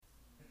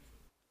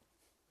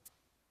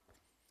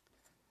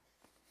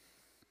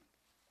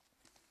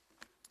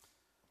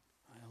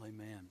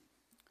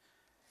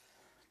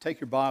Take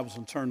your Bibles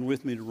and turn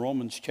with me to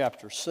Romans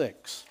chapter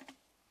 6.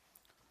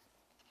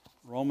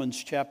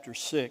 Romans chapter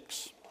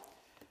 6.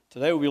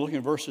 Today we'll be looking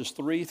at verses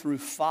 3 through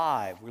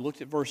 5. We looked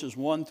at verses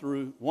 1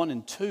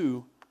 and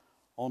 2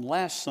 on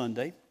last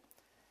Sunday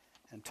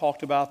and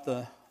talked about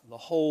the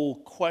whole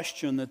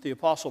question that the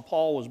Apostle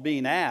Paul was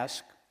being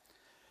asked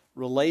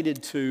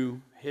related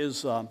to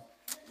his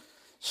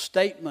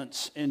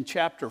statements in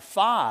chapter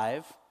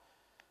 5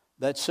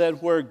 that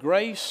said where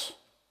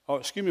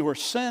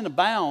sin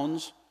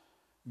abounds,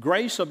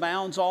 grace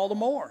abounds all the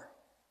more.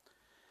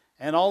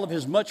 And all of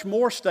his much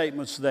more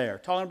statements there,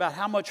 talking about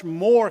how much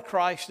more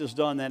Christ has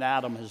done than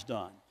Adam has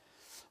done.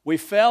 We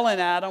fell in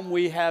Adam,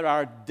 we had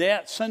our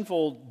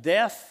sinful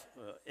death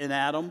in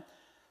Adam,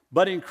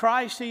 but in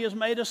Christ he has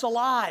made us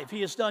alive.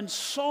 He has done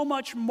so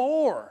much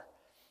more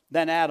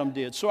than Adam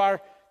did. So our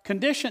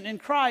condition in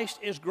Christ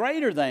is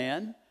greater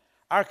than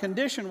our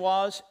condition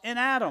was in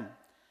Adam.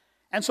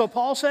 And so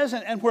Paul says,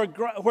 and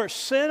where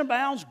sin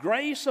abounds,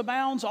 grace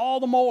abounds all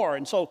the more.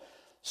 And so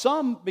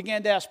some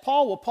began to ask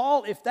Paul, well,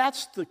 Paul, if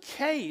that's the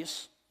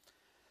case,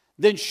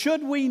 then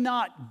should we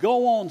not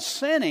go on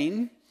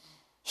sinning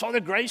so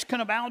that grace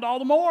can abound all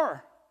the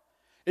more?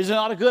 Is it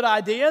not a good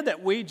idea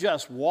that we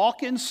just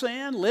walk in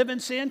sin, live in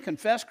sin,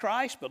 confess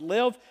Christ, but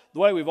live the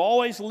way we've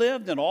always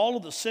lived in all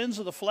of the sins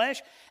of the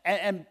flesh?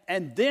 And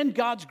then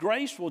God's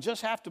grace will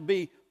just have to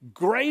be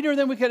greater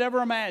than we could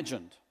ever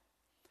imagined.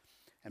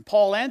 And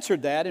Paul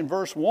answered that in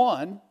verse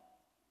 1.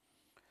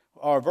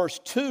 Or verse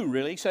 2,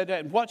 really. He said,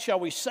 and what shall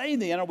we say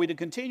then? Are we to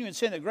continue in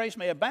sin that grace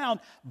may abound?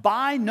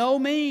 By no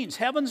means.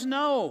 Heavens,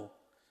 no.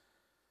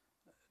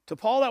 To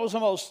Paul, that was the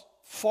most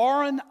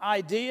foreign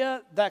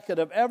idea that could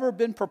have ever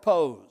been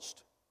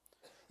proposed.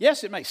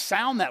 Yes, it may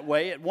sound that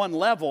way at one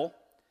level,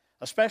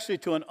 especially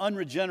to an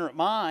unregenerate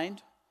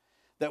mind,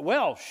 that,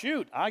 well,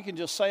 shoot, I can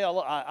just say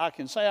I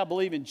can say I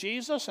believe in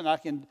Jesus, and I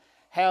can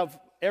have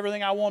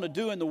everything I want to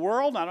do in the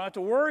world, and I don't have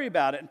to worry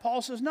about it. And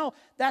Paul says, no,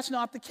 that's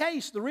not the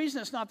case. The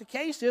reason it's not the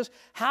case is,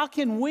 how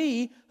can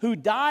we who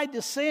died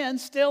to sin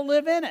still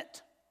live in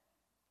it?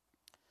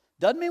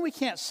 Doesn't mean we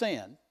can't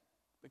sin,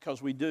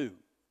 because we do.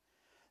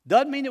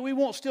 Doesn't mean that we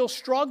won't still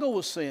struggle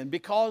with sin,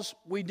 because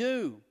we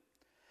do.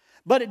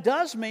 But it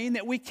does mean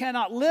that we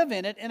cannot live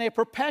in it in a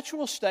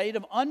perpetual state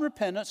of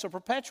unrepentance, a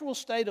perpetual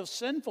state of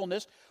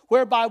sinfulness,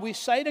 whereby we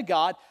say to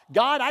God,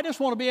 God, I just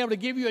want to be able to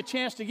give you a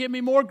chance to give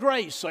me more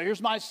grace. So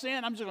here's my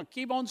sin. I'm just going to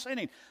keep on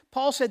sinning.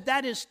 Paul said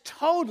that is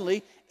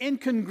totally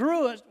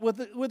incongruent with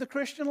the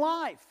Christian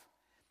life.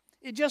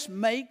 It just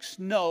makes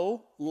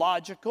no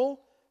logical,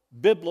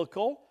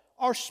 biblical,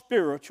 or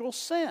spiritual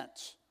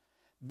sense.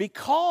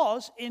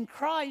 Because in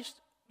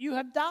Christ you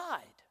have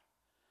died.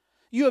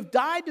 You have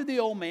died to the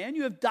old man.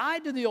 You have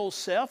died to the old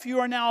self. You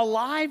are now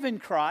alive in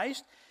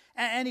Christ.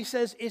 And he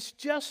says it's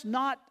just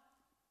not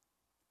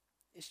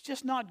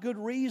good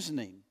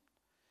reasoning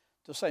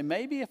to say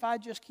maybe if I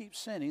just keep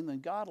sinning, then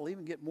God will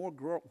even get more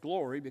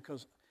glory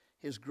because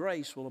His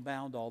grace will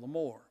abound all the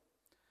more.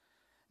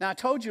 Now, I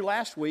told you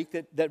last week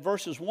that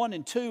verses 1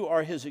 and 2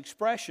 are His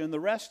expression. The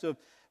rest of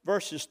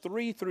verses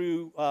 3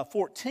 through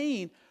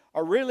 14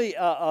 are really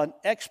an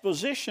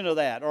exposition of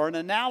that, or an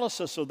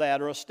analysis of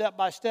that, or a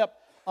step-by-step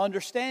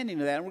understanding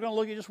of that. And we're going to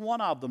look at just one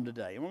of them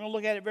today. And we're going to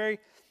look at it very,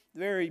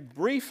 very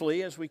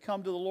briefly as we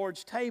come to the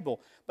Lord's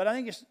table. But I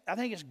think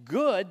it's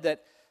good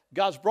that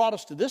God's brought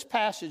us to this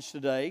passage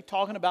today,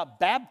 talking about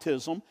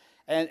baptism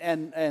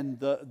and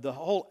the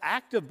whole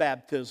act of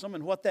baptism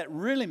and what that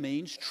really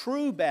means.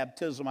 True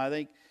baptism, I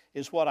think,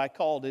 is what I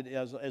called it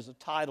as a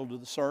title to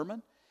the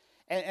sermon.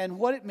 And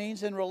what it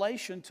means in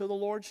relation to the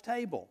Lord's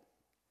table.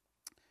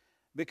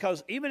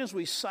 Because even as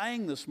we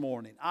sang this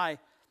morning, I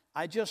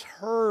just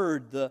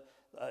heard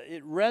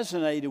it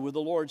resonated with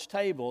the Lord's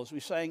table as we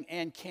sang,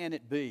 "And Can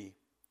It Be?"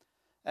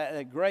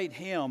 A great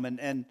hymn,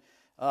 and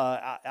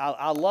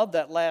I love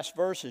that last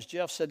verse. As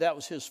Jeff said, that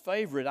was his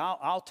favorite.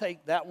 I'll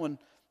take that one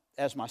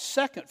as my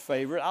second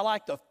favorite. I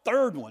like the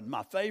third one,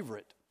 my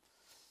favorite,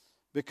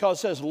 because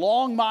it says,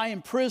 "Long my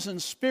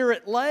imprisoned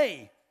spirit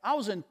lay." I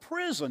was in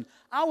prison.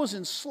 I was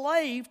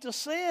enslaved to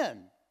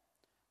sin.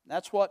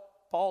 That's what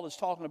Paul is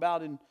talking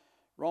about in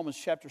Romans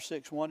chapter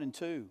 6, 1 and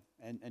 2,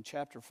 and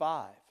chapter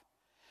 5.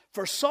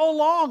 For so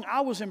long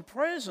I was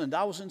imprisoned.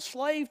 I was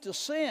enslaved to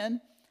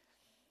sin.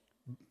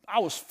 I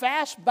was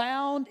fast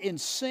bound in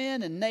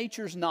sin and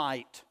nature's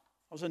night.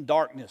 I was in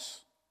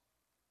darkness.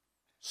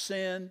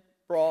 Sin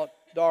brought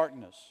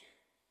darkness.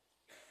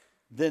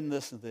 Then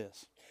listen to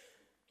this.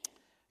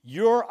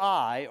 Your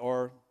eye,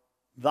 or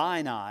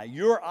thine eye,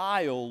 your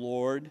eye, O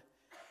Lord,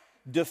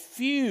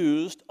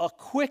 diffused a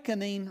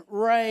quickening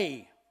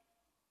ray.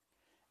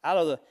 Out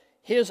of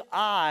His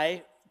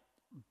eye,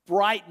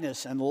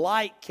 brightness and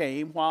light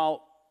came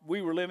while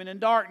we were living in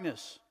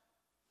darkness.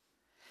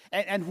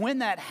 And when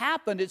that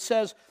happened, it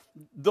says,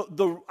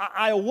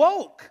 I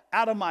awoke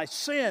out of my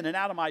sin and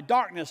out of my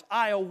darkness.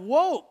 I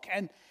awoke,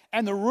 and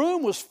the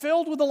room was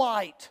filled with the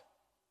light.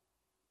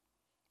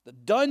 The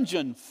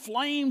dungeon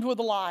flamed with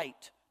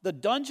light. The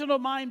dungeon of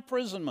my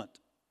imprisonment.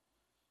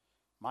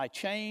 My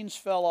chains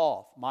fell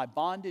off. My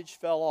bondage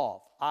fell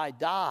off. I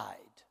died.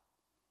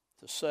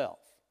 to self.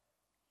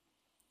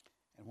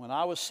 And when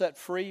I was set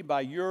free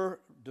by your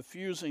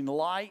diffusing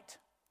light,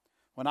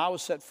 when I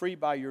was set free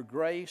by your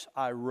grace,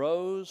 I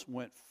rose,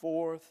 went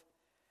forth,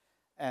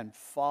 and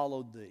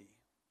followed thee.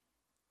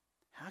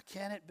 How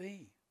can it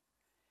be?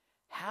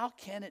 How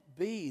can it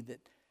be that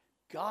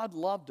God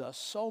loved us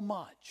so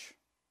much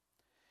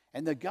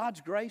and that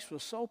God's grace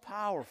was so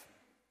powerful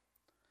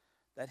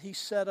that He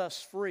set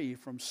us free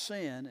from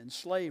sin and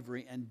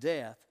slavery and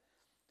death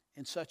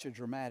in such a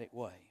dramatic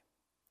way?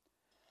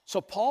 So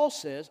Paul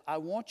says, I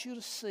want you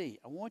to see,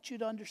 I want you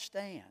to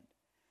understand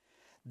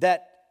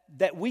that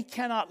we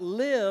cannot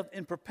live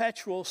in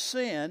perpetual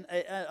sin,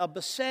 a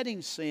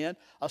besetting sin,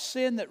 a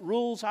sin that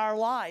rules our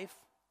life,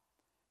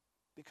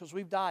 because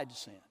we've died to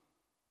sin.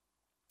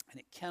 And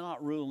it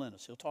cannot rule in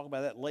us. He'll talk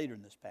about that later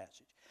in this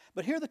passage.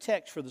 But hear the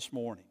text for this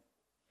morning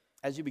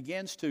as he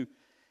begins to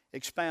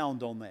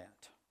expound on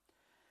that.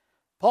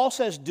 Paul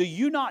says, do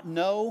you not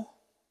know?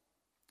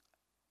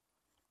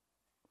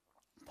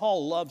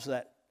 Paul loves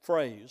that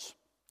phrase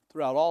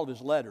throughout all of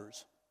his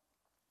letters.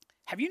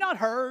 Have you not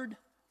heard?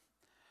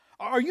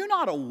 Are you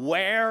not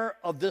aware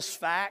of this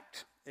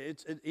fact?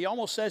 He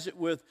almost says it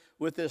with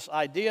this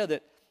idea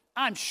that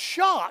I'm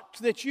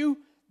shocked that you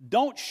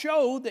don't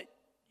show that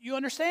you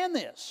understand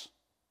this.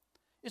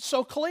 It's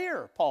so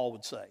clear, Paul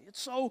would say. It's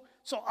so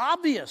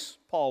obvious,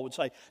 Paul would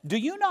say. Do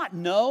you not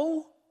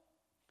know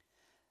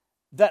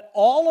that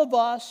all of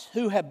us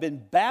who have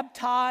been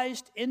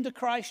baptized into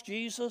Christ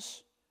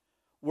Jesus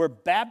were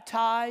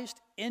baptized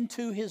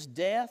into His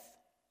death?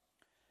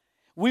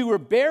 We were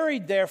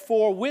buried,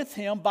 therefore, with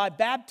Him by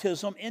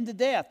baptism into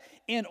death,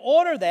 in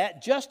order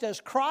that, just as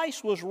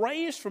Christ was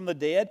raised from the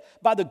dead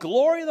by the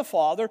glory of the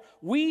Father,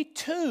 we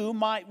too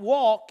might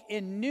walk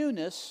in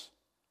newness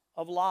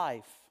of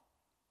life.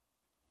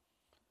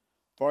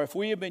 For if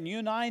we have been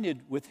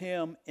united with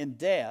Him in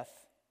death,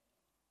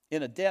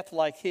 in a death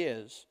like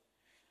His,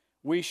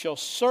 we shall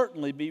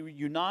certainly be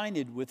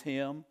united with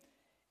Him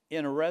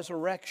in a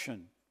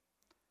resurrection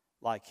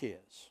like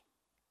His.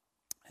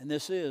 And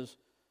this is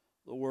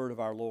the word of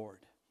our Lord.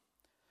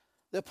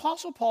 The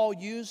Apostle Paul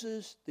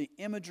uses the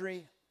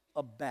imagery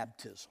of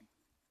baptism.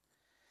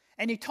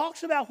 And he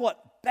talks about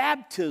what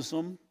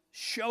baptism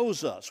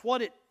shows us,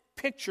 what it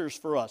pictures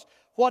for us,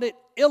 what it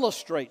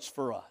illustrates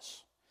for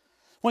us.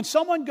 When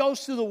someone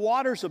goes through the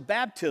waters of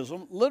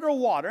baptism, literal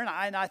water,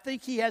 and I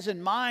think he has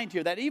in mind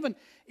here that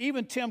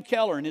even Tim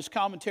Keller in his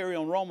commentary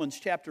on Romans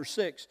chapter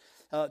 6,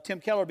 Tim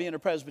Keller being a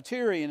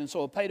Presbyterian and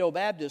so a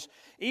Paedo-Baptist,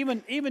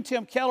 even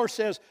Tim Keller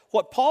says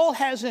what Paul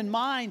has in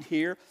mind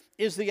here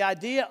is the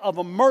idea of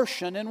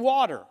immersion in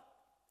water.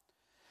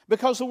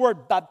 Because the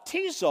word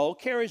baptizo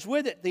carries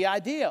with it the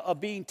idea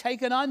of being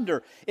taken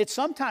under. It's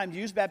sometimes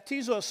used,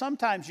 baptizo is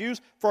sometimes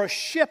used for a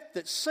ship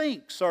that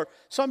sinks, or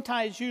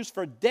sometimes used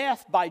for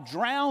death by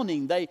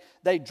drowning.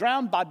 They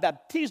drowned by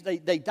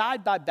baptizo. They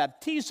died by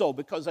baptizo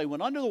because they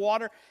went under the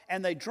water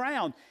and they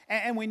drowned.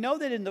 And we know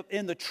that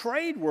in the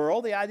trade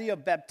world, the idea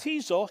of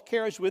baptizo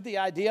carries with the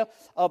idea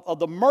of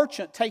the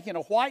merchant taking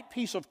a white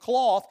piece of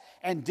cloth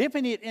and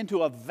dipping it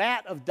into a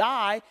vat of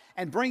dye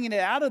and bringing it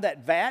out of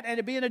that vat and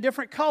it being a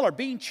different color,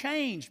 being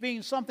changed,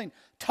 being something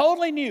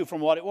totally new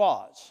from what it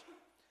was.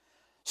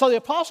 So the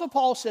Apostle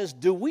Paul says,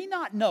 do you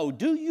not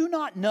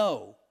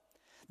know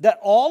that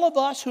all of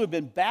us who have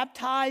been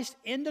baptized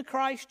into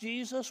Christ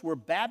Jesus were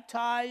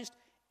baptized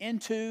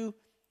into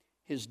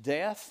His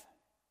death?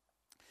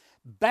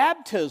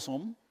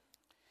 Baptism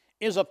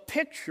is a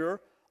picture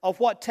of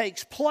what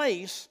takes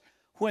place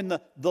when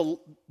the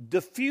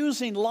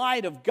diffusing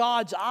light of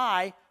God's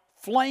eye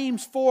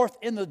flames forth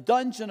in the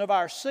dungeon of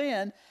our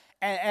sin,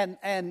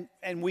 and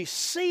we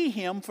see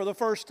Him for the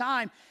first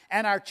time,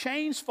 and our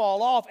chains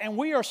fall off, and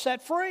we are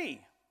set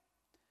free.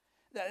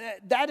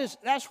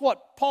 That's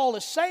what Paul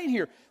is saying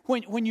here.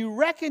 When you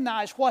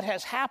recognize what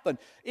has happened,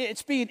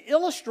 it's being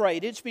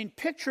illustrated, it's being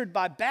pictured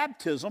by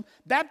baptism.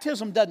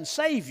 Baptism doesn't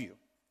save you.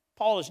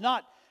 Paul is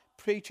not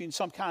preaching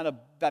some kind of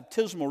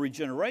baptismal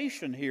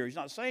regeneration here. He's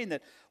not saying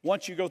that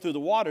once you go through the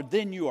water,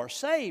 then you are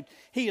saved.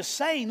 He is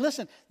saying,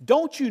 listen,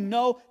 don't you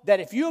know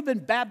that if you have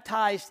been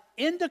baptized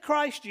into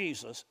Christ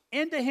Jesus,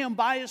 into Him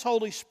by His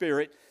Holy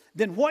Spirit,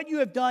 then what you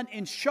have done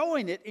in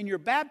showing it in your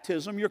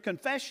baptism, your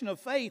confession of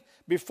faith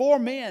before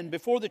men,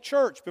 before the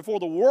church, before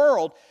the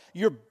world,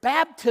 your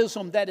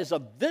baptism that is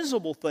a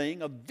visible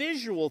thing, a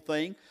visual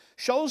thing,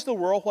 shows the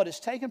world what has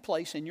taken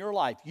place in your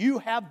life. You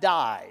have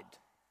died.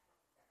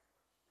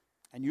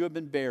 And you have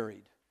been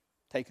buried,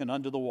 taken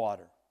under the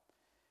water,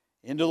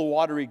 into the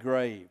watery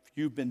grave.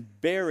 You've been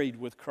buried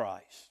with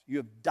Christ. You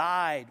have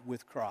died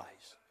with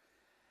Christ.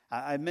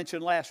 I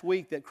mentioned last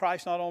week that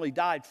Christ not only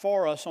died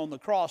for us on the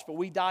cross, but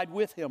we died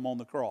with Him on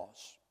the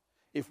cross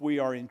if we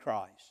are in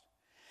Christ.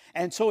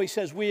 And so he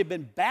says we have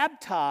been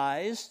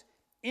baptized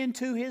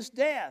into His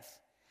death.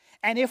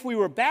 And if we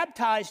were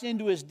baptized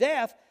into His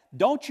death,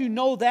 don't you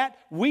know that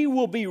we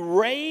will be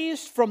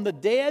raised from the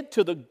dead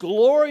to the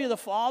glory of the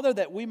Father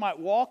that we might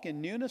walk in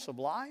newness of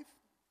life?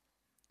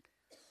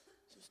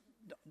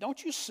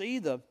 Don't you see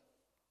the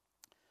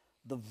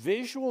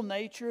visual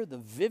nature, the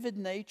vivid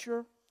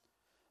nature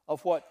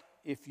of what,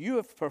 if you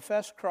have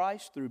professed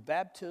Christ through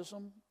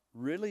baptism,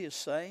 really is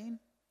saying?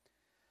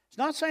 It's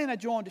not saying I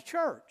joined a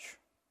church.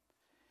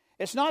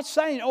 It's not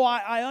saying,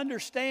 I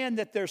understand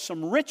that there's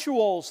some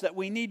rituals that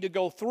we need to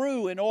go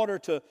through in order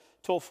to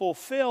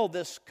fulfill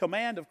this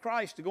command of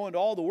Christ to go into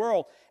all the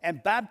world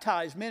and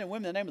baptize men and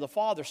women in the name of the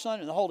Father,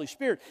 Son, and the Holy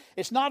Spirit.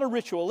 It's not a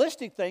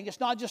ritualistic thing. It's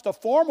not just a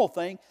formal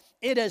thing.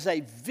 It is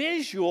a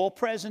visual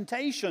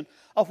presentation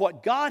of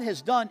what God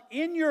has done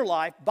in your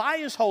life by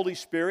His Holy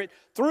Spirit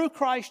through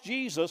Christ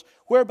Jesus,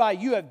 whereby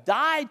you have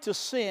died to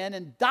sin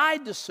and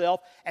died to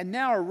self and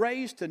now are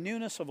raised to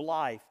newness of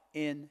life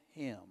in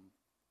Him.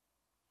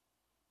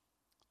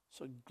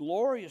 It's a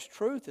glorious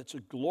truth. It's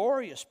a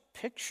glorious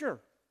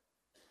picture.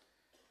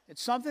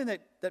 It's something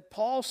that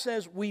Paul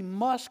says we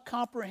must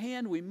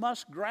comprehend, we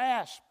must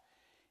grasp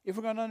if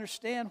we're going to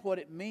understand what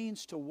it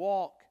means to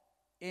walk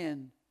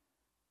in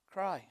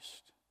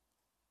Christ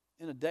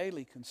in a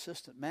daily,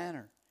 consistent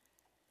manner.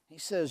 He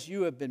says,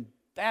 you have been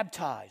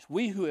baptized.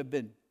 We who have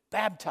been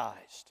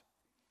baptized.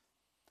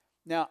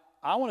 Now,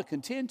 I want to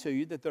contend to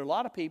you that there are a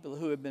lot of people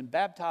who have been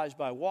baptized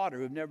by water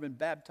who have never been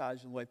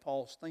baptized in the way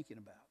Paul's thinking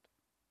about.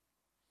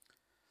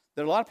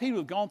 There are a lot of people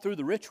who have gone through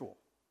the ritual.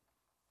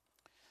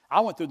 I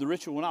went through the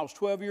ritual when I was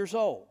 12 years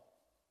old.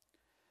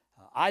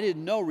 I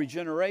didn't know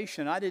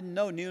regeneration. I didn't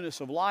know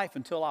newness of life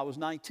until I was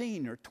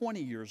 19 or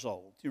 20 years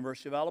old at the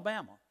University of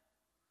Alabama.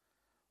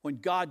 When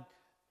God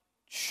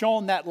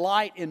shone that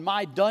light in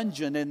my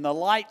dungeon and the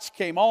lights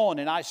came on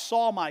and I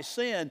saw my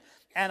sin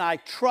and I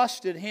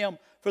trusted Him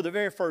for the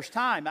very first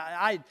time.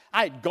 I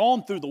had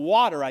gone through the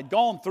water. I'd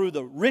gone through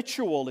the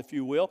ritual, if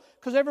you will,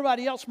 because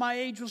everybody else my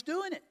age was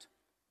doing it.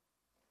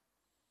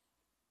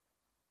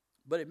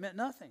 But it meant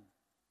nothing.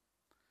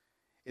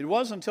 It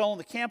wasn't until on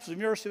the campus of the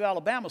University of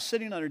Alabama,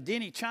 sitting under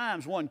Denny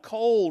chimes one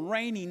cold,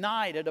 rainy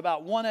night at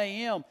about 1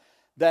 a.m.,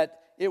 that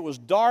it was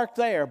dark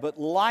there, but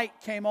light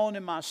came on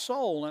in my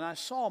soul, and I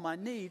saw my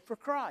need for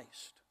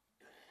Christ.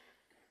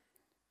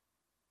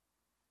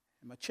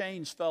 And my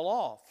chains fell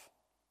off.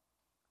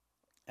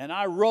 And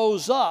I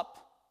rose up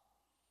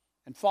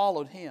and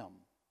followed Him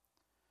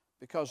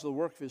because of the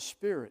work of His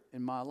Spirit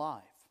in my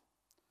life.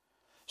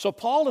 So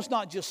Paul is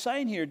not just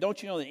saying here,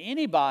 don't you know that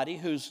anybody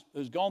who's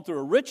gone through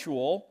a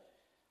ritual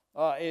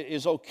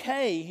is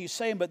okay. He's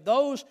saying, but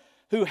those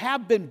who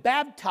have been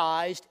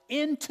baptized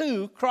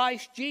into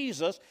Christ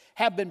Jesus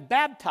have been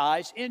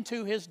baptized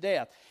into His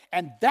death.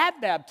 And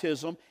that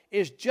baptism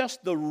is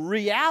just the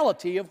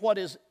reality of what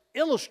is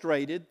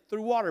illustrated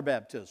through water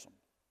baptism.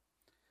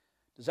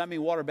 Does that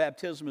mean water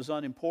baptism is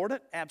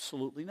unimportant?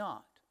 Absolutely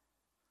not.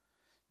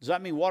 Does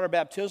that mean water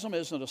baptism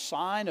isn't a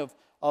sign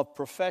of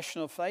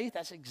profession of faith?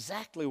 That's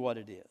exactly what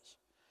it is.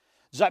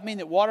 Does that mean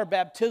that water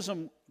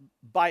baptism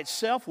by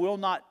itself will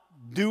not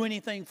do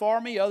anything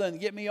for me other than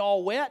get me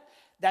all wet?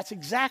 That's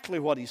exactly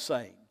what he's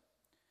saying.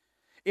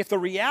 If the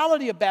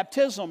reality of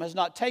baptism has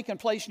not taken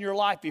place in your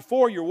life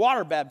before you're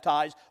water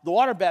baptized, the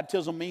water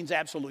baptism means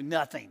absolutely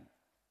nothing.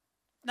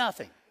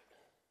 Nothing.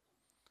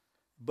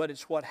 But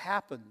it's what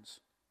happens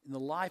in the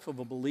life of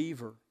a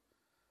believer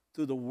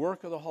through the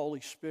work of the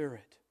Holy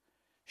Spirit,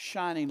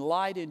 shining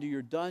light into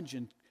your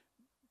dungeon,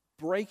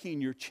 breaking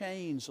your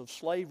chains of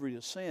slavery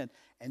to sin,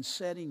 and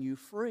setting you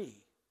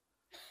free.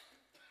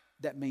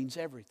 That means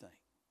everything.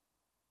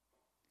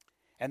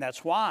 And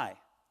that's why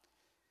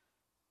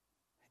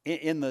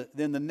in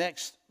the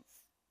next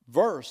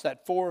verse,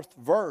 that fourth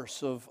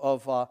verse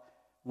of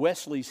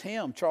Wesley's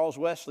hymn, Charles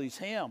Wesley's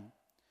hymn,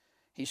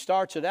 he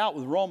starts it out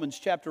with Romans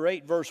chapter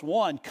 8, verse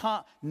 1.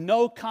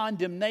 No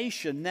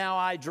condemnation now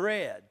I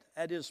dread.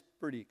 That is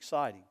pretty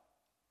exciting.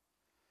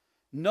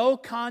 No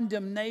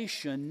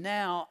condemnation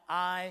now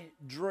I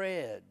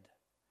dread.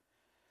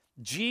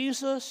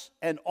 Jesus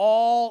and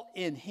all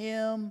in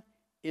Him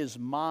is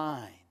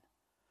mine.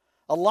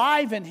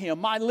 Alive in Him,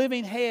 my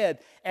living head,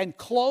 and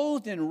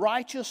clothed in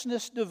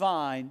righteousness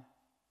divine.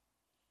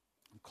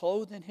 I'm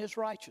clothed in His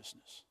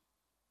righteousness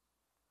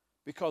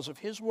because of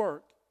His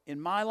work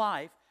in my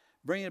life,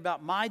 bringing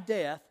about my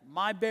death,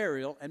 my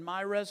burial, and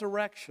my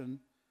resurrection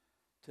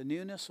to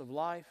newness of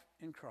life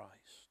in Christ.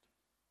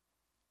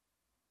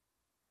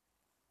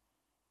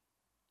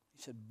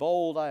 He said,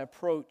 bold I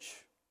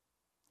approach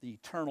the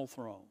eternal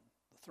throne,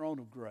 the throne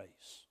of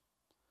grace.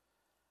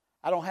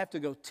 I don't have to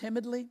go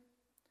timidly.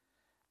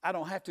 I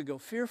don't have to go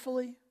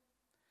fearfully,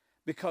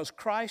 because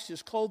Christ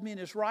has clothed me in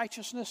His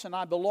righteousness, and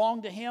I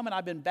belong to Him, and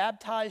I've been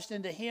baptized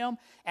into Him,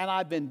 and I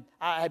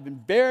have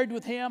been buried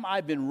with Him,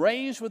 I've been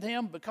raised with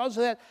Him. Because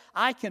of that,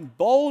 I can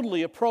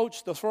boldly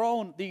approach the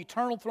throne, the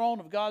eternal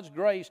throne of God's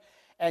grace,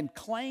 and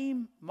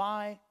claim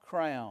my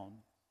crown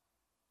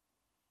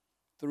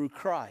through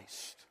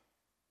Christ,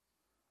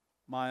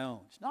 my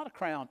own. It's not a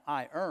crown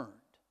I earned.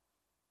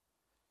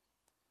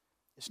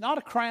 It's not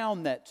a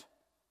crown that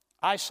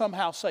I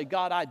somehow say,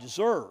 God, I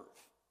deserve.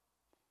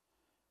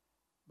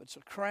 But it's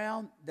a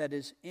crown that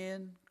is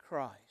in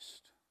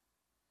Christ.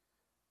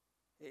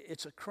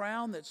 It's a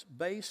crown that's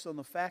based on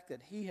the fact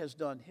that He has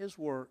done His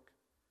work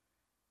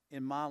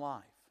in my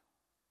life.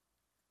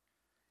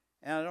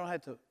 And I don't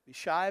have to be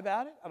shy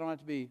about it. I don't have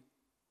to be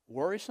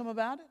worrisome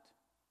about it?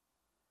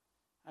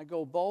 I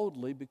go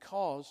boldly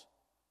because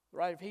the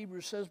writer of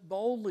Hebrews says,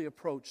 boldly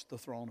approach the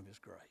throne of His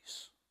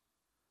grace,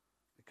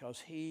 because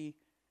He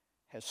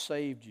has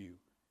saved you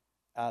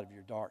out of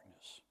your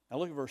darkness. Now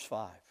look at verse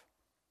 5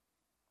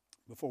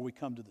 before we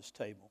come to this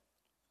table.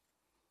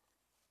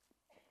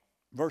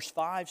 Verse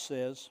 5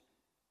 says,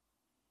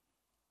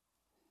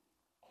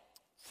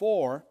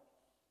 For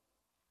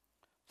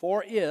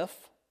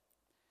if,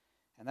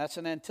 and that's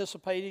an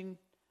anticipating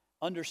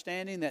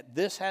understanding that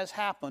this has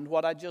happened,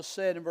 what I just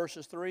said in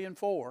verses 3 and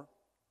 4.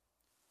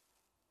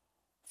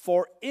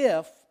 For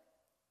if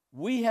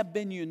we have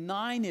been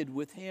united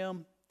with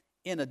Him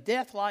in a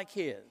death like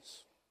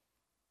His,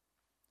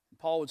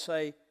 Paul would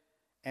say,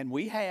 and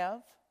we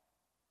have,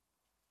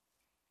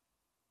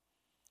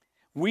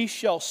 we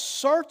shall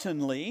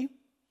certainly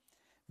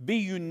be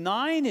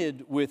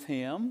united with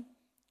Him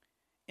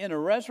in a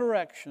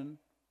resurrection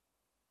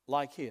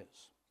like His.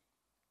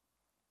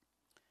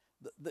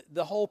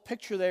 The whole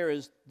picture there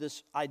is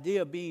this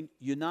idea of being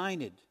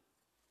united,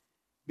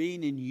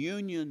 being in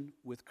union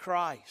with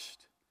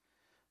Christ.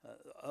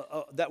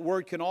 That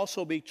word can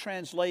also be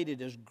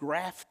translated as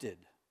grafted.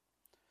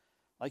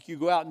 Like you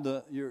go out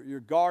in your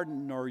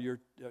garden, or you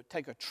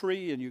take a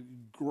tree and you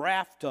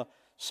graft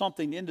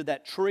something into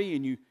that tree,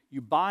 and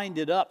you bind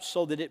it up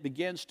so that it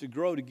begins to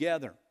grow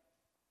together.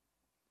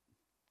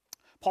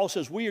 Paul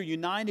says we are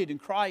united in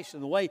Christ in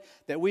the way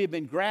that we have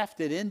been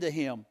grafted into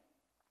Him.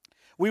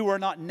 We were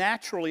not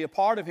naturally a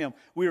part of Him.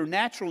 We were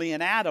naturally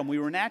in Adam. We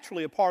were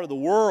naturally a part of the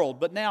world.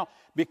 But now,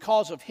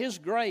 because of His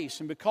grace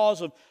and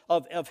because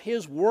of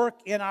His work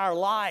in our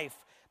life,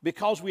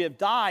 because we have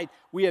died,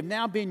 we have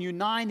now been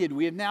united.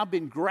 We have now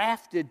been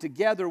grafted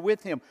together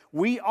with Him.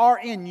 We are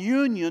in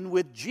union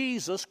with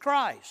Jesus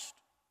Christ.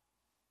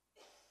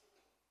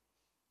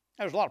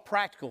 There's a lot of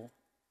practical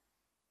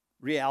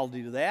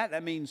reality to that.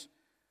 That means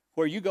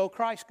where you go,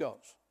 Christ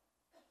goes.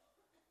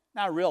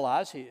 Now I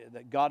realize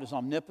that God is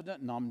omnipotent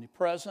and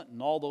omnipresent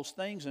and all those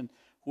things, and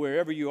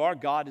wherever you are,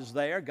 God is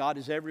there. God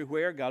is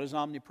everywhere. God is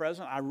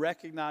omnipresent. I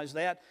recognize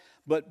that.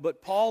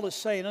 But Paul is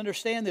saying,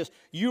 understand this,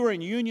 you are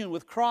in union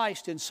with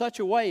Christ in such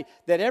a way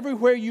that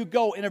everywhere you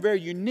go, in a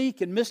very unique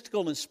and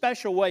mystical and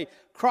special way,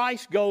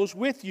 Christ goes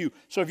with you.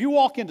 So if you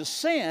walk into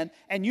sin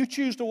and you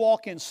choose to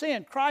walk in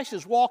sin, Christ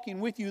is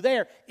walking with you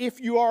there if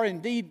you are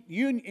indeed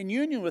in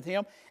union with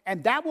Him,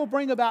 and that will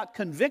bring about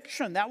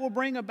conviction. That will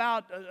bring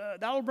about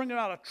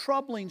a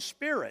troubling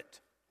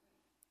spirit,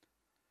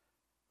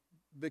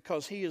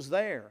 because He is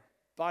there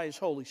by His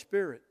Holy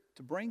Spirit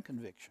to bring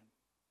conviction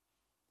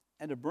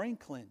and to bring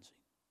cleansing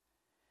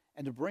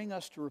and to bring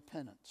us to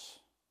repentance.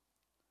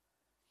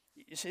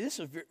 You see, this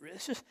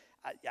is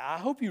I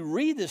hope you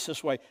read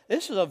this way.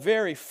 This is a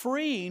very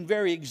freeing,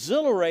 very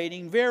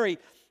exhilarating, very,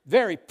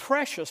 very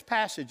precious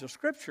passage of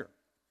Scripture,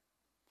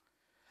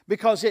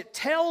 because it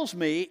tells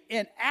me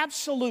in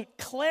absolute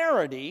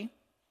clarity,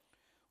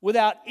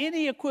 without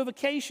any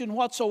equivocation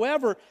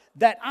whatsoever,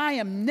 that I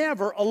am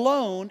never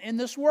alone in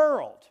this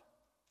world.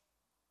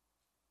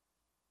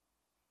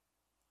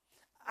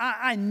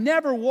 I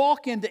never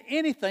walk into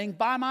anything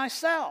by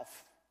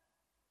myself.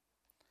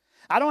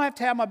 I don't have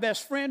to have my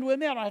best friend with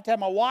me. I don't have to have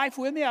my wife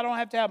with me. I don't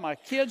have to have my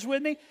kids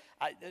with me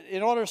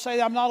in order to say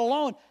that I'm not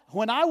alone.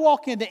 When I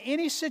walk into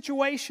any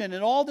situation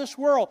in all this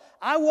world,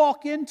 I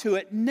walk into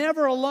it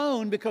never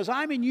alone, because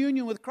I'm in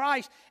union with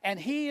Christ and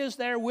He is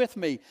there with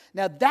me.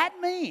 Now that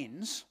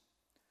means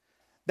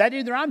that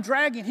either I'm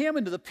dragging Him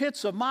into the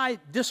pits of my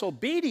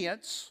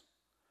disobedience,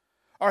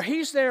 or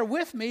He's there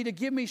with me to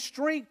give me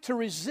strength to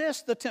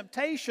resist the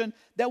temptation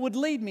that would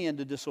lead me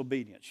into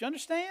disobedience. You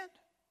understand?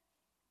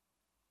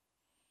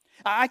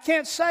 I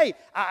can't say,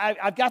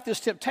 I've got this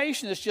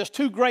temptation that's just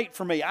too great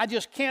for me. I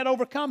just can't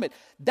overcome it.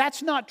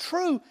 That's not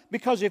true,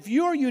 because if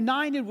you're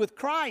united with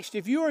Christ,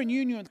 if you're in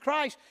union with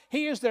Christ,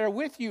 He is there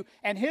with you,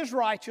 and His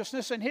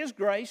righteousness and His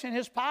grace and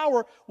His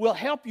power will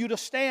help you to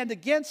stand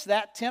against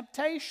that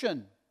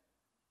temptation.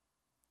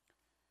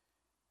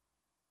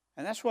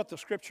 And that's what the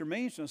Scripture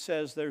means when it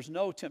says there's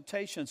no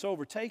temptation that's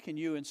overtaken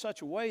you in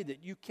such a way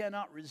that you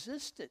cannot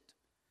resist it.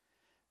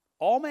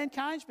 All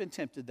mankind's been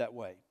tempted that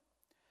way.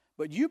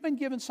 But you've been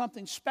given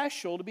something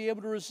special to be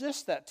able to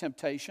resist that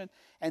temptation,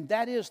 and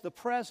that is the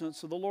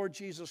presence of the Lord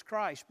Jesus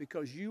Christ,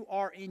 because you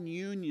are in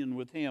union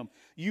with Him.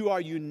 You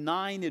are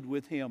united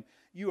with Him.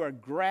 You are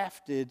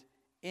grafted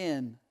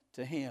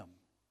into Him.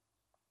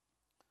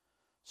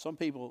 Some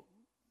people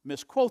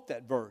misquote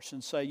that verse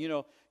and say, you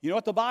know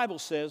what the Bible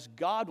says,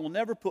 God will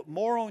never put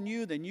more on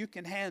you than you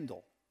can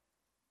handle.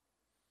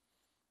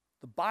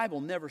 The Bible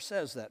never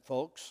says that,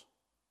 folks.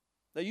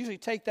 They usually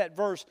take that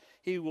verse,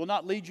 He will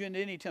not lead you into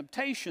any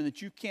temptation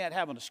that you can't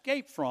have an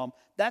escape from.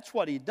 That's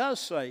what He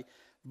does say.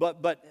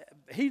 But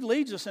He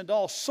leads us into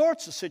all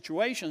sorts of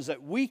situations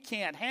that we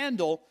can't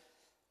handle,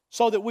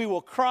 so that we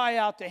will cry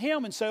out to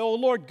Him and say, oh,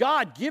 Lord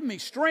God, give me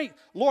strength.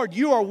 Lord,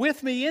 You are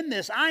with me in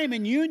this. I am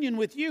in union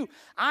with You.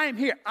 I am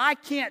here. I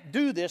can't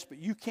do this, but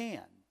You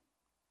can.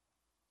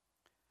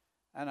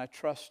 And I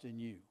trust in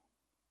You.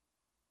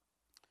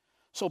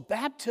 So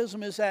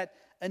baptism is that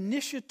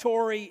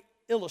initiatory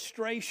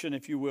illustration,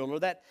 if you will, or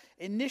that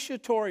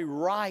initiatory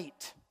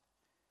rite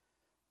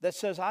that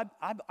says, I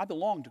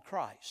belong to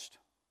Christ.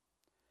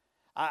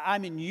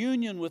 I'm in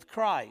union with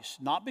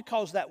Christ, not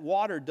because that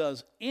water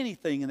does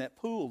anything in that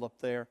pool up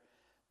there,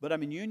 but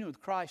I'm in union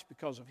with Christ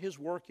because of His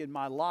work in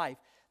my life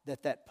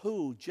that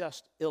pool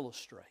just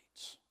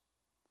illustrates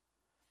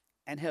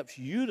and helps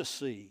you to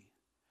see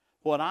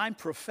what I'm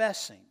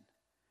professing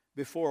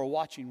before a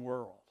watching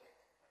world.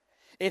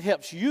 It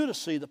helps you to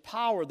see the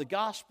power of the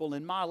gospel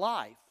in my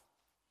life.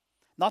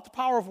 Not the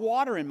power of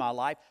water in my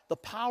life, the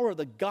power of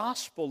the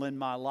gospel in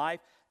my life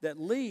that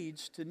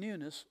leads to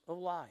newness of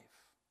life.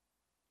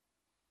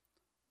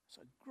 It's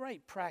a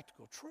great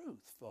practical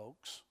truth,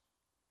 folks.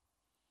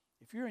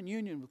 If you're in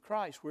union with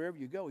Christ, wherever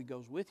you go, He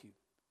goes with you.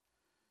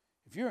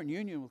 If you're in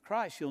union with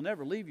Christ, He'll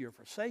never leave you or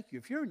forsake you.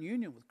 If you're in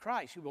union with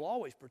Christ, He will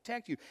always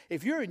protect you.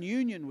 If you're in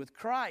union with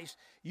Christ,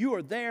 you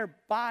are there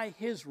by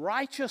His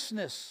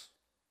righteousness.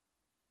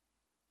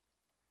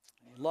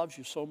 He loves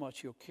you so much,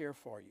 He'll care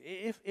for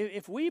you.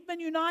 If we've been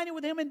united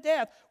with Him in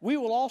death, we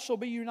will also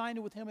be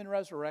united with Him in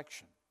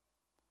resurrection.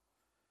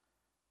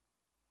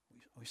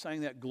 We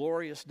sang that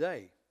glorious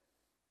day.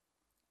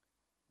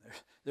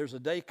 There's a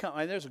day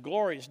coming, and there's a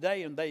glorious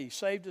day in the way He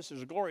saved us.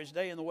 There's a glorious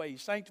day in the way He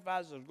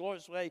sanctifies us. There's a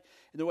glorious day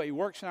in the way He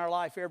works in our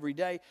life every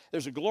day.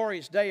 There's a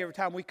glorious day every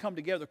time we come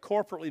together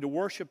corporately to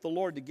worship the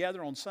Lord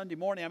together on Sunday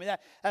morning. I mean,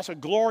 that's a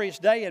glorious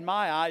day in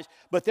my eyes.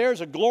 But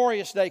there's a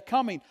glorious day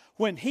coming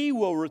when He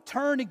will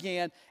return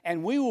again,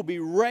 and we will be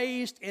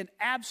raised in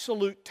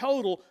absolute,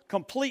 total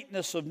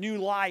completeness of new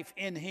life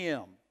in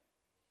Him.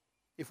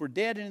 If we're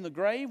dead and in the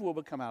grave, we'll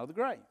come out of the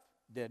grave.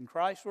 Dead in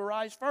Christ will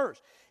rise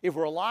first. If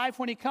we're alive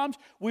when He comes,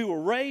 we will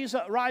rise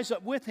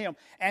up with Him.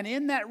 And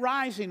in that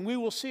rising, we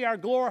will see our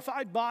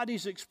glorified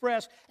bodies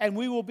expressed, and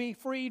we will be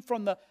freed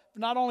from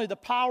not only the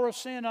power of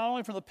sin, not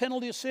only from the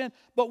penalty of sin,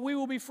 but we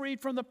will be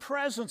freed from the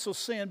presence of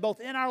sin, both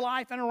in our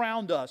life and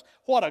around us.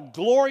 What a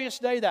glorious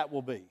day that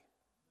will be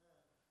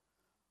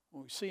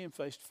when we see Him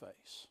face to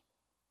face.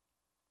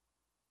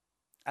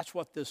 That's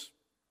what this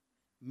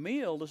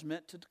meal is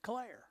meant to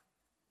declare.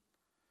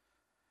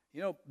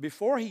 You know,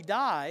 before He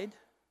died,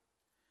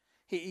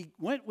 He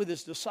went with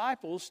His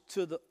disciples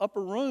to the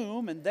upper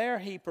room, and there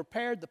He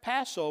prepared the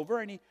Passover,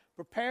 and He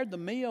prepared the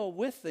meal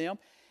with them,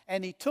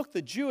 and He took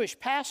the Jewish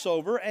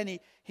Passover, and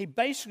He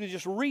basically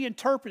just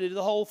reinterpreted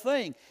the whole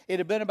thing. It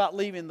had been about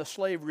leaving the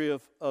slavery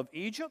of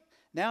Egypt.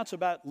 Now it's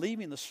about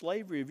leaving the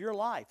slavery of your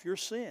life, your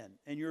sin,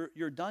 and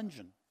your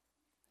dungeon.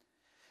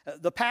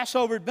 The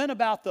Passover had been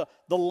about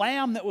the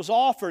lamb that was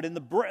offered and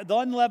the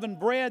unleavened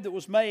bread that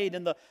was made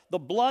and the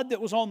blood that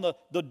was on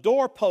the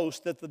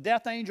doorpost that the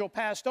death angel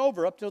passed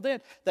over. Up till then,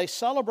 they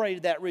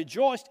celebrated that,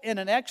 rejoiced in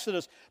an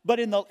exodus.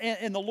 But in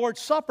the Lord's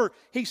Supper,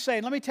 He's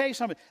saying, let me tell you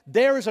something.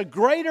 There is a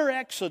greater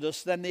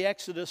exodus than the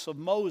exodus of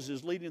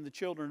Moses leading the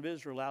children of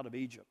Israel out of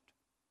Egypt.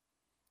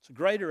 It's a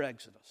greater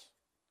exodus.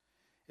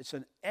 It's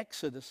an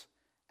exodus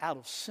out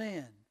of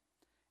sin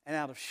and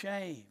out of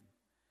shame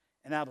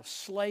and out of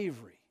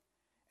slavery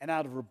and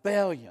out of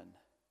rebellion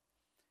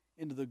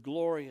into the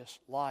glorious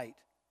light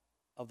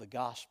of the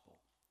gospel.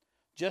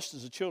 Just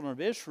as the children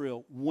of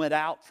Israel went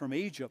out from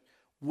Egypt,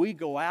 we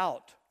go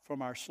out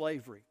from our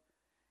slavery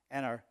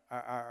and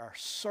our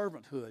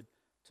servanthood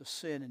to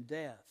sin and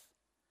death.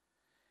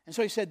 And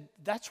so He said,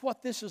 that's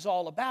what this is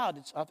all about.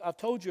 I've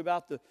told you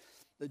about the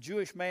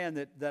Jewish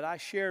man that I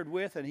shared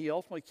with, and he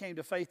ultimately came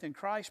to faith in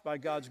Christ by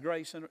God's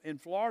grace in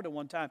Florida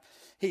one time.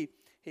 He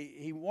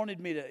wanted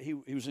me to,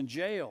 he was in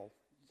jail.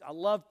 I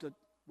love to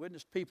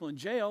witness people in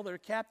jail. They're a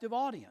captive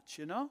audience,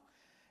 you know.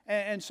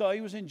 And so he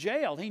was in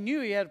jail. He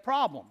knew he had a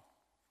problem.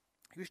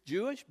 He was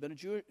Jewish, been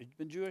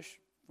Jewish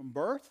from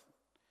birth,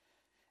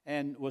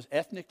 and was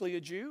ethnically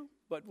a Jew,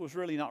 but was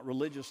really not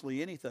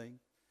religiously anything.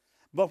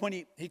 But when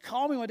he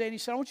called me one day and he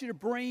said, I want you to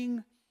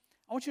bring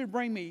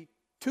me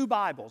 2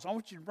 Bibles. I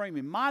want you to bring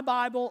me my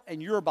Bible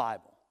and your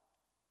Bible.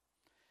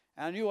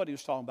 And I knew what he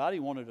was talking about. He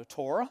wanted a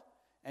Torah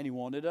and he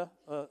wanted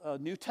a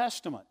New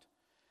Testament.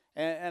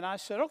 And I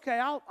said,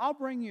 okay, I'll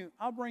bring you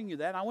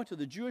that. And I went to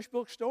the Jewish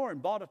bookstore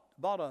and bought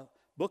a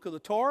book of the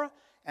Torah.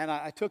 And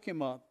I took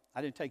him I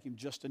didn't take him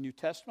just a New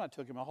Testament. I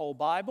took him a whole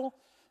Bible.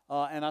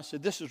 And I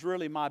said, this is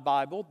really my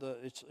Bible.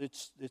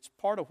 It's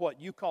part of what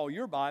you call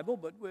your Bible,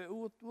 but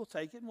we'll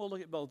take it and we'll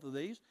look at both of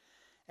these.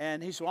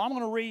 And he said, well, I'm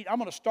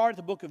going to start at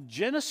the book of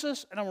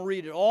Genesis and I'm going to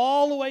read it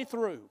all the way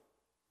through.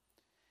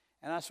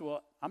 And I said,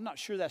 well, I'm not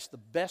sure that's the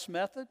best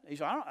method. He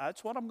said,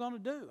 that's what I'm going to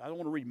do. I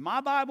want to read my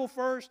Bible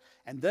first,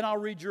 and then I'll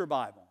read your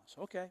Bible. I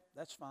said, okay,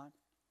 that's fine.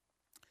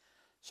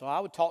 So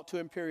I would talk to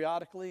him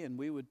periodically, and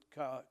we would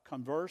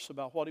converse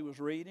about what he was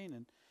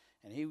reading.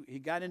 And he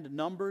got into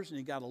Numbers, and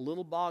he got a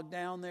little bogged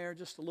down there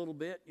just a little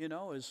bit, you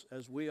know,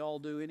 as we all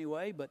do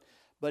anyway.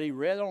 But he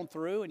read on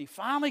through, and he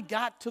finally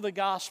got to the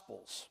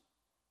Gospels.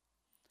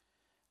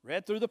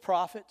 Read through the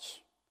prophets.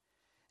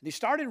 And he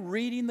started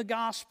reading the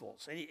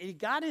Gospels. And he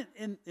got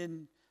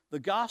in the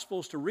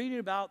Gospels to reading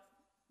about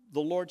the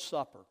Lord's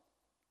Supper.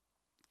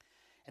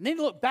 And then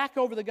he looked back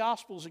over the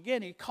Gospels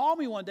again. He called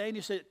me one day and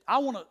he said,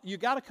 you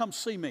got to come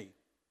see me.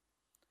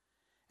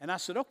 And I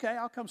said, okay,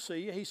 I'll come see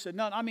you. He said,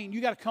 no, I mean, you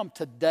got to come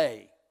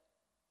today.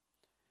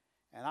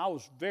 And I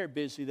was very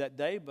busy that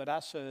day, but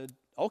I said,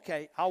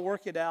 okay, I'll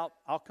work it out.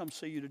 I'll come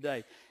see you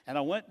today. And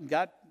I went and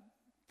got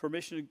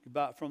permission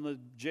from the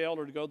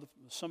jailer to go to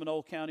the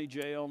Seminole County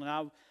Jail.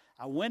 And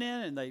I went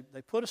in, and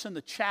they put us in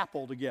the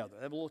chapel together.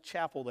 They have a little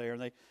chapel there,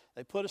 and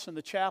they put us in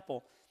the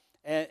chapel.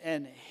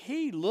 And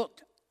he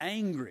looked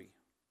angry.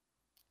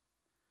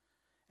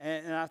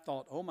 And I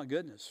thought, oh, my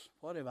goodness,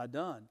 what have I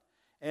done?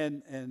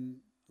 And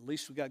at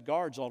least we got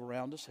guards all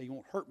around us. He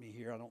won't hurt me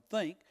here, I don't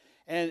think.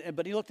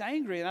 But he looked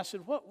angry, and I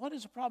said, what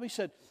is the problem? He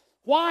said,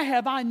 why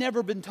have I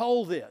never been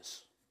told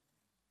this?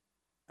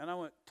 And I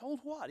went, told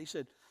what? He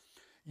said,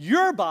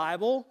 your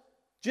Bible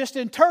just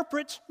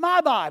interprets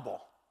my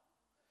Bible.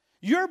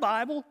 Your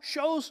Bible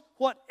shows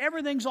what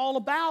everything's all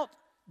about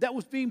that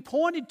was being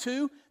pointed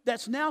to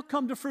that's now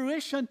come to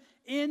fruition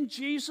in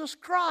Jesus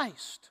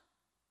Christ.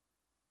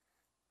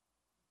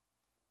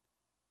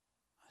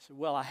 I said,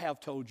 well, I have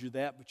told you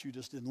that, but you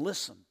just didn't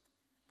listen.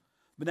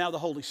 But now the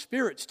Holy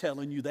Spirit's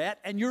telling you that,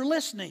 and you're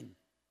listening.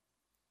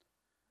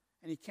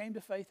 And he came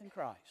to faith in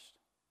Christ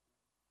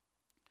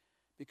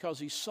because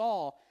he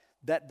saw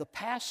that the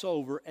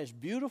Passover, as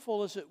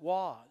beautiful as it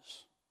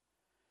was,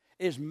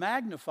 is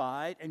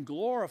magnified and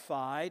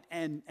glorified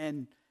and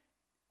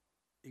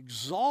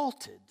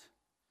exalted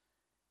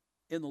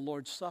in the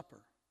Lord's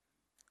Supper.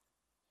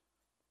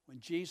 When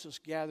Jesus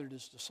gathered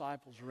his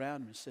disciples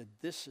around him and said,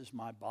 this is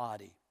my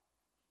body.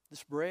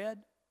 This bread,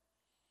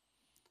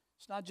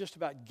 it's not just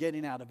about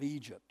getting out of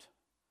Egypt.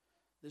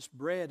 This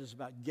bread is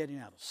about getting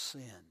out of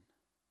sin.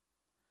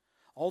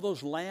 All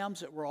those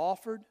lambs that were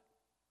offered,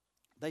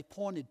 they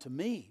pointed to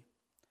me,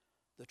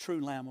 the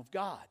true Lamb of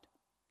God.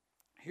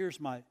 Here's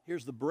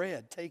the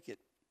bread, take it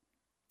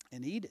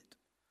and eat it.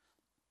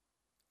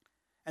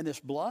 And this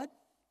blood,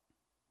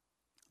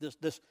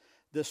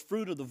 this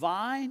fruit of the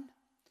vine,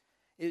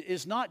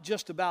 is not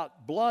just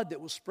about blood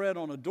that was spread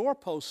on a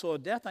doorpost so a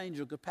death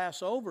angel could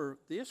pass over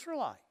the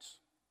Israelites.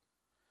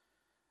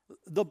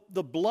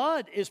 The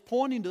blood is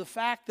pointing to the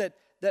fact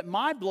that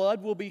my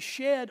blood will be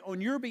shed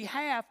on your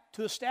behalf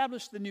to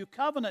establish the new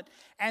covenant.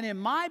 And in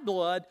my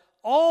blood,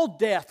 all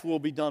death will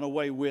be done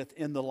away with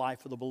in the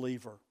life of the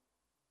believer.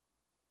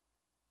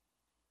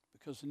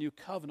 Because the new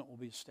covenant will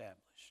be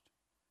established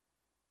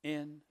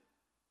in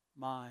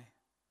my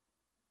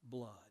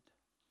blood.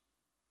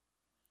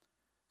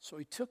 So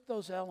he took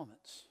those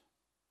elements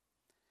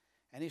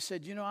and he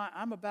said,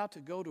 I'm about to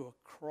go to a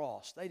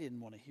cross. They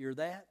didn't want to hear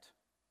that.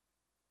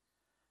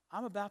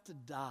 I'm about to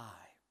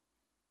die.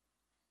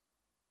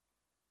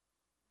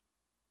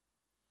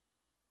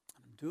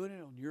 I'm doing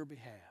it on your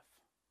behalf.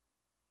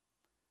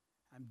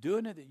 I'm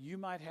doing it that you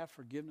might have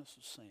forgiveness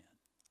of sin.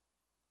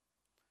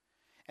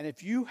 And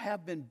if you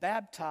have been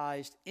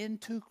baptized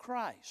into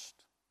Christ,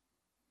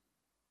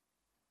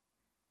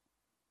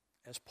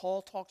 as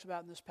Paul talks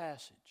about in this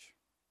passage,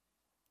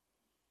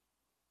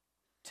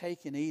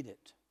 take and eat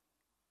it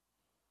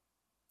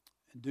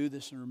and do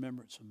this in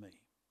remembrance of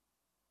me.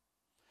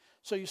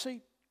 So you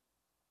see,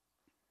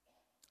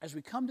 as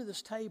we come to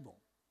this table,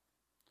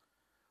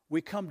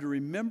 we come to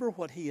remember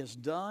what he has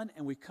done,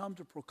 and we come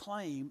to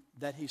proclaim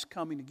that he's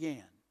coming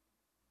again.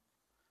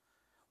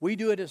 We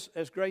do it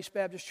as Grace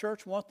Baptist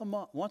Church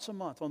once a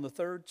month on the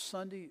third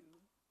Sunday,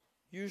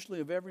 usually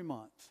of every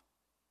month.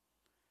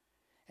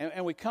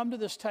 And we come to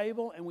this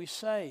table and we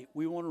say,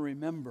 we want to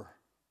remember.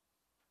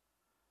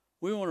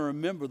 We want to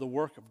remember the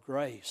work of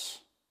grace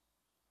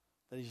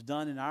that he's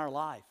done in our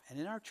life and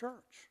in our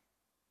church.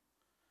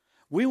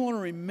 We want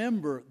to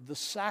remember the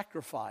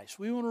sacrifice.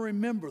 We want to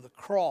remember the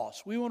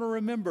cross. We want to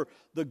remember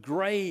the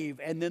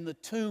grave and then the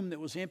tomb that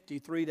was empty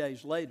 3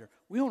 days later.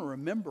 We want to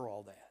remember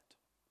all that.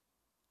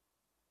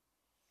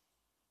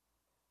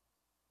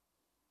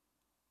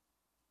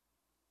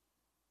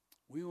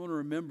 We want to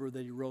remember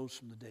that he rose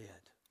from the dead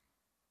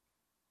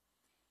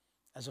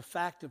as a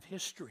fact of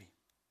history,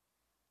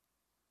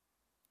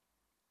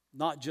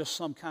 not just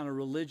some kind of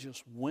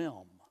religious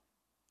whim.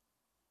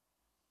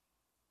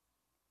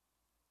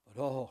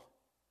 But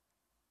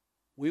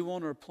we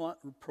want to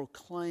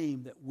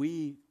proclaim that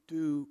we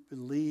do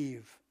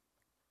believe,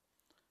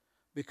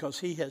 because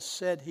he has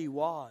said he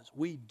was.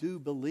 We do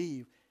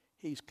believe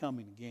he's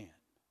coming again.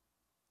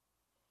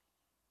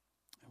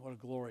 And what a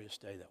glorious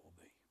day that will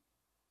be.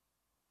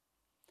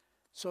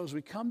 So as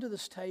we come to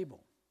this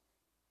table,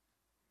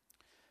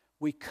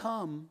 we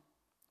come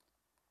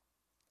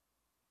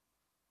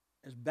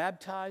as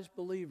baptized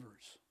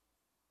believers,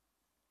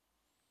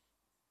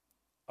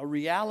 a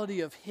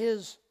reality of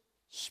his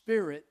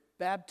Spirit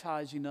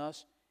baptizing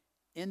us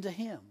into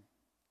him,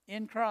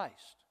 in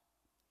Christ,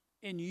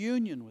 in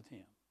union with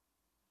him.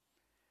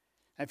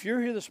 If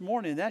you're here this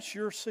morning, that's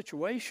your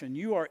situation.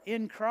 You are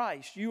in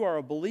Christ. You are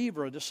a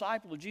believer, a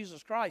disciple of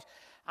Jesus Christ.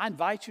 I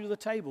invite you to the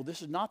table.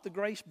 This is not the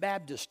Grace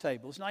Baptist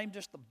table. It's not even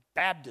just the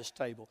Baptist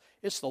table.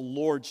 It's the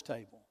Lord's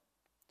table.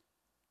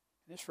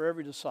 And it's for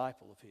every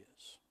disciple of his.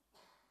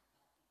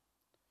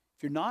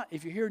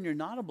 If you're here and you're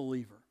not a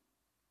believer,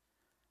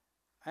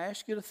 I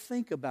ask you to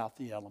think about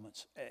the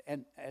elements,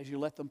 and as you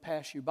let them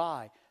pass you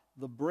by,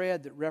 the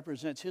bread that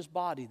represents his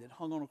body that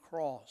hung on a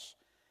cross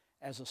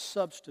as a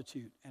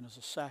substitute and as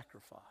a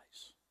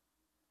sacrifice.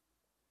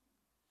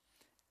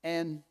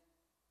 And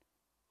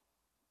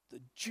the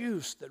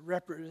juice that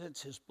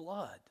represents his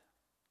blood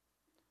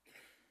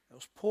that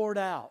was poured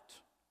out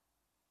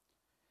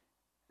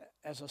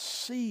as a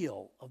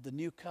seal of the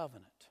new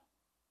covenant.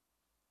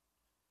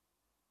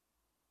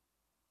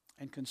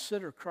 And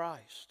consider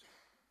Christ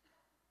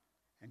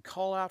and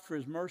call out for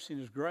his mercy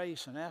and his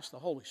grace and ask the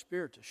Holy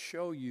Spirit to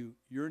show you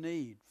your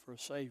need for a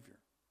Savior,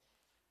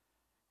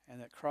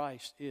 and that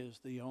Christ is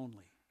the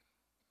only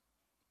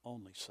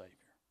Savior.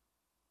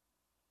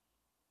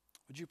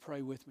 Would you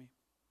pray with me?